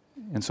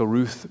 And so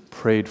Ruth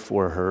prayed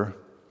for her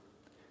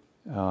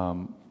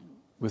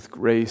with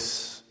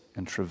grace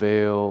and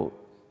travail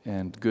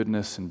and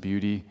goodness and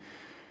beauty.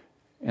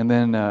 And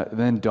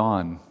then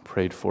Dawn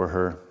prayed for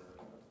her.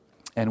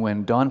 And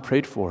when Don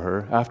prayed for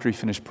her, after he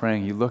finished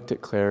praying, he looked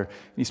at Claire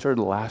and he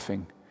started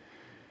laughing,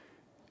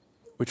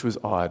 which was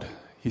odd.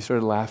 He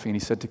started laughing and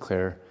he said to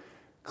Claire,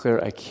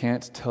 "Claire, I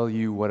can't tell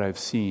you what I've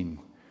seen,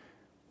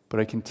 but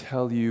I can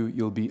tell you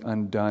you'll be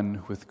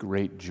undone with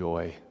great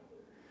joy."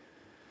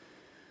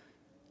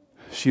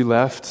 She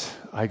left.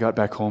 I got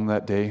back home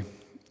that day,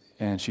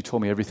 and she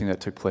told me everything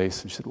that took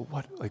place. And she said,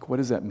 "Well, what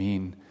does that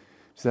mean?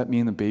 Does that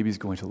mean the baby's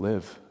going to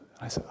live?"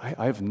 I said,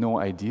 I have no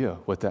idea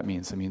what that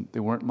means. I mean, they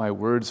weren't my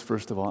words,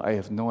 first of all. I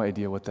have no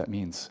idea what that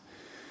means.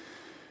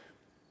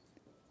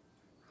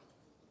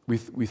 We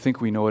think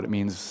we know what it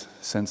means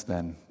since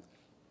then.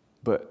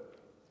 But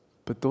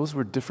those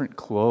were different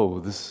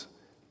clothes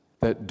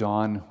that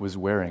Don was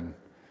wearing.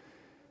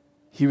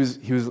 He was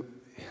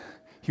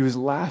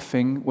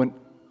laughing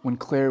when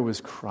Claire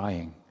was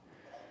crying.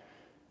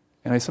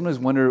 And I sometimes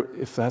wonder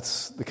if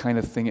that's the kind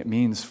of thing it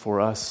means for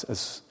us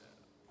as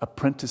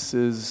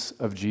apprentices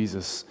of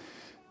Jesus.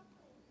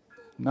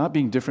 Not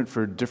being different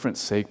for different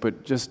sake,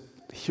 but just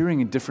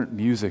hearing a different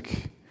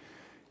music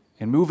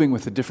and moving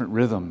with a different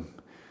rhythm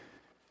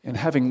and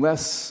having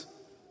less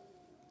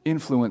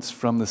influence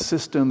from the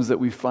systems that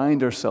we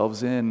find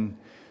ourselves in,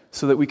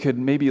 so that we could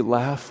maybe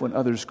laugh when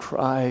others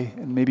cry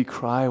and maybe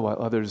cry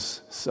while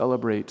others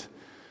celebrate.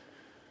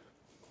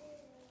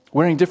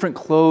 Wearing different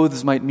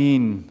clothes might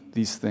mean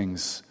these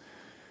things.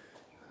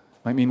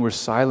 Might mean we're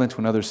silent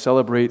when others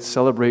celebrate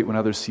when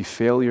others see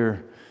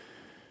failure.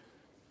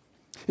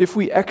 If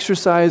we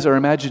exercise our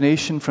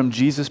imagination from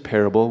Jesus'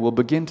 parable, we'll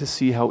begin to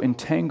see how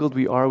entangled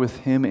we are with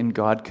Him in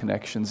God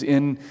connections,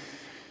 in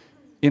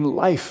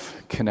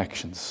life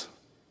connections.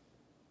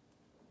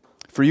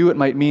 For you, it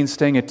might mean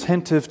staying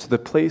attentive to the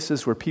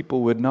places where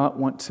people would not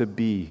want to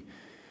be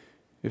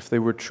if they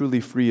were truly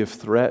free of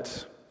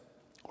threat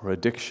or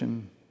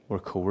addiction or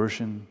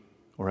coercion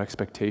or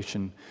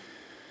expectation.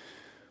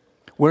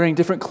 Wearing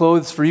different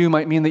clothes for you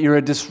might mean that you're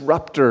a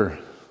disruptor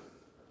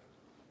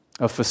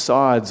of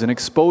facades, an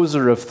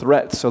exposer of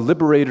threats, a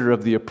liberator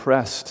of the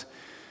oppressed.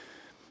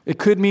 It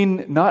could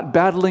mean not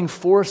battling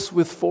force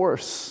with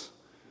force,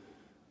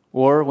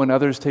 or when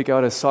others take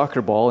out a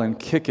soccer ball and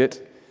kick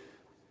it,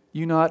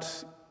 you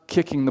not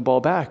kicking the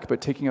ball back, but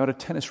taking out a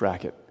tennis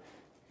racket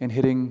and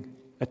hitting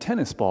a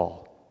tennis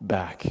ball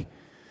back.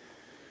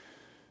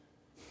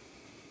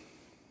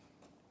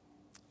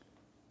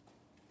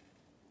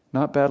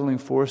 Not battling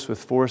force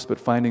with force, but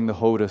finding the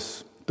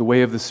Hodus, the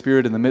way of the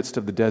Spirit in the midst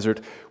of the desert.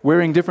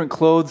 Wearing different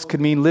clothes could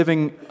mean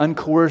living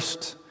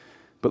uncoerced,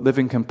 but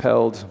living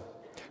compelled.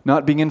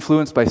 Not being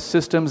influenced by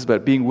systems,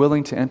 but being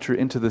willing to enter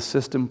into the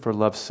system for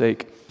love's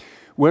sake.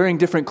 Wearing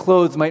different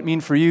clothes might mean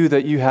for you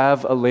that you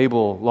have a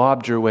label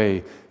lobbed your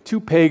way.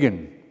 Too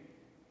pagan.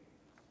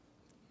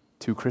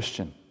 Too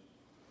Christian.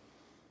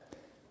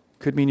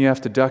 Could mean you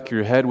have to duck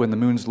your head when the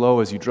moon's low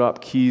as you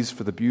drop keys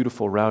for the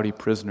beautiful, rowdy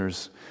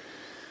prisoners.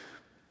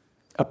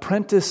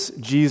 Apprentice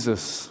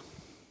Jesus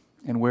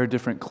and wear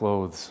different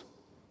clothes.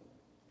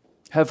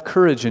 Have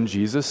courage in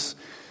Jesus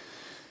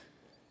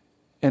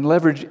and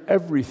leverage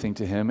everything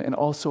to Him and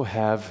also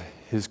have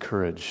His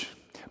courage.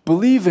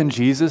 Believe in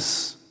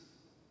Jesus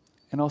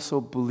and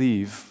also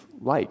believe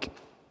like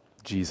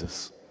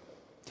Jesus.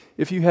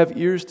 If you have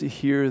ears to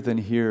hear, then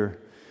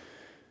hear.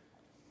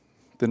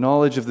 The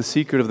knowledge of the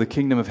secret of the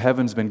kingdom of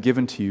heaven has been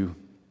given to you.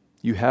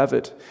 You have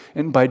it.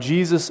 And by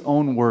Jesus'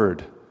 own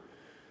word,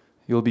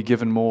 you'll be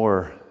given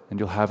more and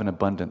you'll have an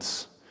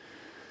abundance.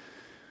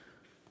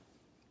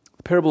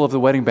 The parable of the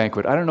wedding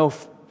banquet. I don't know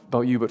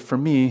about you, but for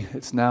me,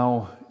 it's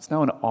now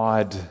an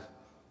odd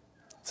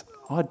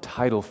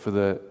title for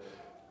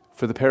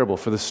the parable,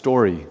 for the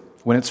story,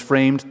 when it's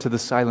framed to the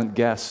silent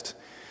guest.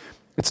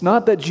 It's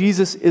not that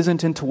Jesus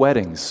isn't into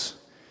weddings.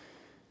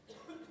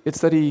 It's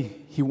that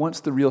he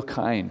wants the real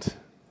kind.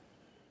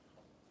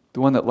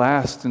 The one that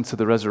lasts into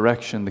the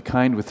resurrection, the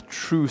kind with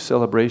true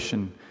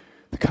celebration,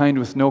 the kind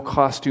with no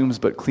costumes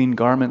but clean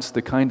garments,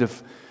 the kind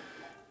of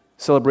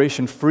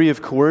celebration free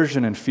of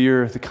coercion and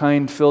fear, the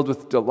kind filled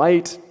with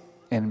delight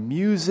and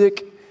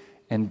music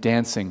and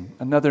dancing.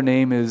 Another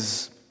name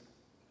is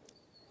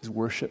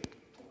worship.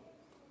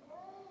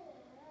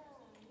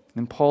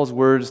 In Paul's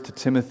words to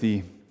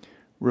Timothy,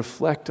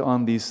 reflect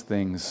on these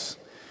things.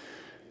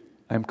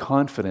 I'm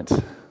confident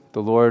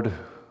the Lord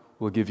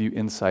will give you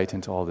insight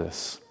into all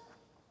this.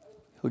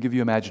 He'll give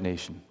you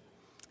imagination.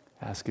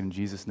 Ask it in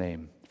Jesus'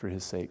 name for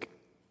His sake.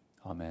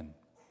 Amen.